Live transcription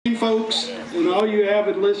folks and all you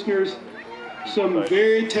avid listeners, some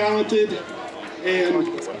very talented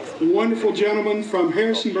and wonderful gentlemen from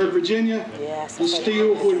Harrisonburg, Virginia, the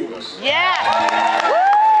Steel Wheels. Yeah!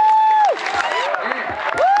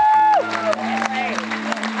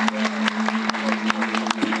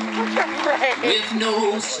 With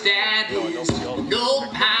no status, no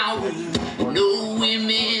power, no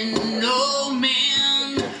women, no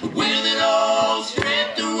men, with it all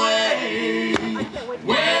stripped away,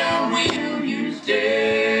 where will you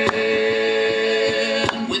stand?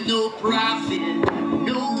 With no profit,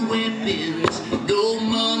 no weapons, no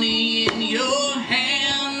money in your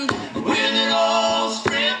hand, with it all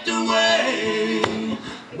stripped away,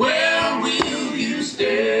 where will you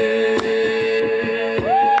stand?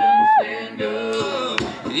 In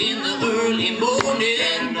the early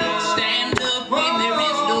morning, stand up when there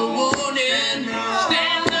is no warning,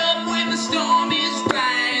 stand up when the storm is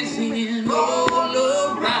rising all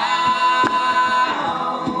around.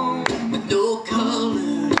 With no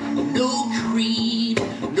color, no creed,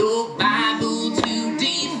 no Bible to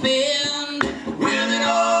defend, with it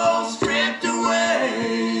all stripped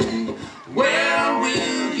away, where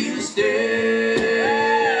will you stand?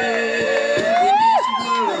 When this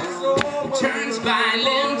world turns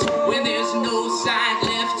violent, when there's no side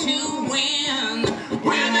left to win,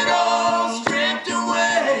 with it all stripped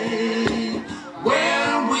away,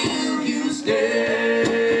 where will you stand?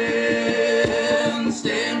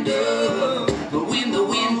 Stand up when the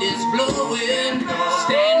wind is blowing,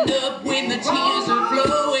 stand up when the tears are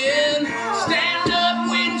flowing, stand up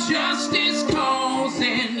when justice calls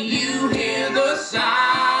and you hear the sound.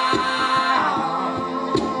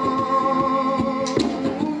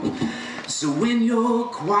 So when you're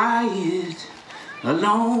quiet,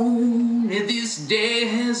 alone, and this day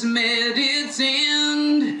has met its end,